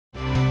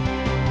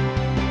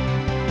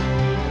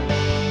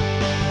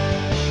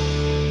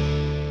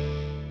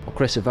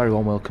Chris, a very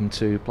warm welcome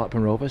to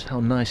Blackburn Rovers. How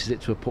nice is it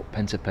to have put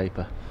pen to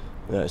paper?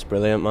 Yeah, it's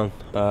brilliant, man.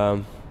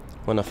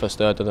 When I first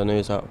heard of the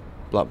news that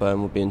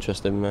Blackburn would be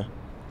interested in me,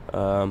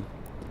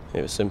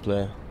 it was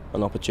simply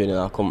an opportunity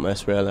that I couldn't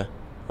miss, really.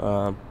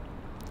 A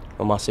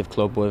massive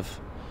club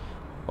with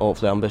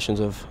hopefully ambitions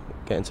of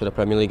getting to the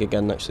Premier League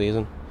again next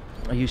season.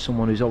 Are you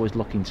someone who's always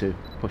looking to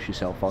push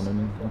yourself on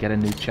and get a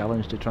new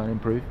challenge to try and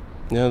improve?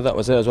 Yeah, that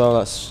was it as well.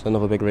 That's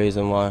another big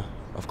reason why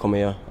I've come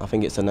here. I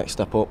think it's the next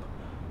step up.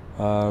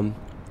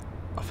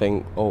 I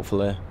think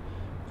hopefully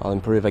I'll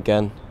improve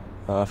again.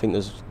 I think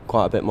there's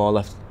quite a bit more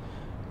left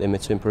in me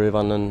to improve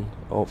on, and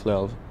hopefully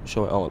I'll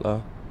show it out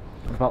there.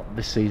 What about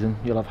this season?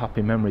 You'll have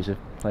happy memories of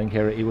playing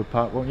here at Ewood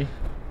Park, won't you?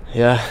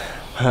 Yeah,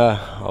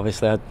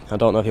 obviously I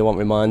don't know if you want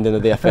reminding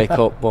of the FA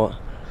Cup, but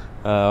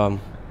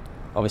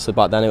obviously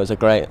back then it was a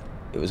great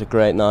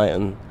night,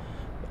 and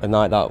a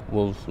night that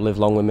will live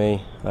long with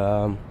me.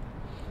 And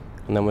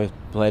then we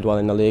played well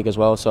in the league as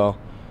well, so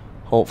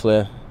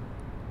hopefully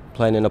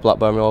playing in a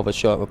Blackburn Rovers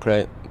shirt will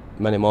create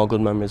many more good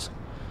memories.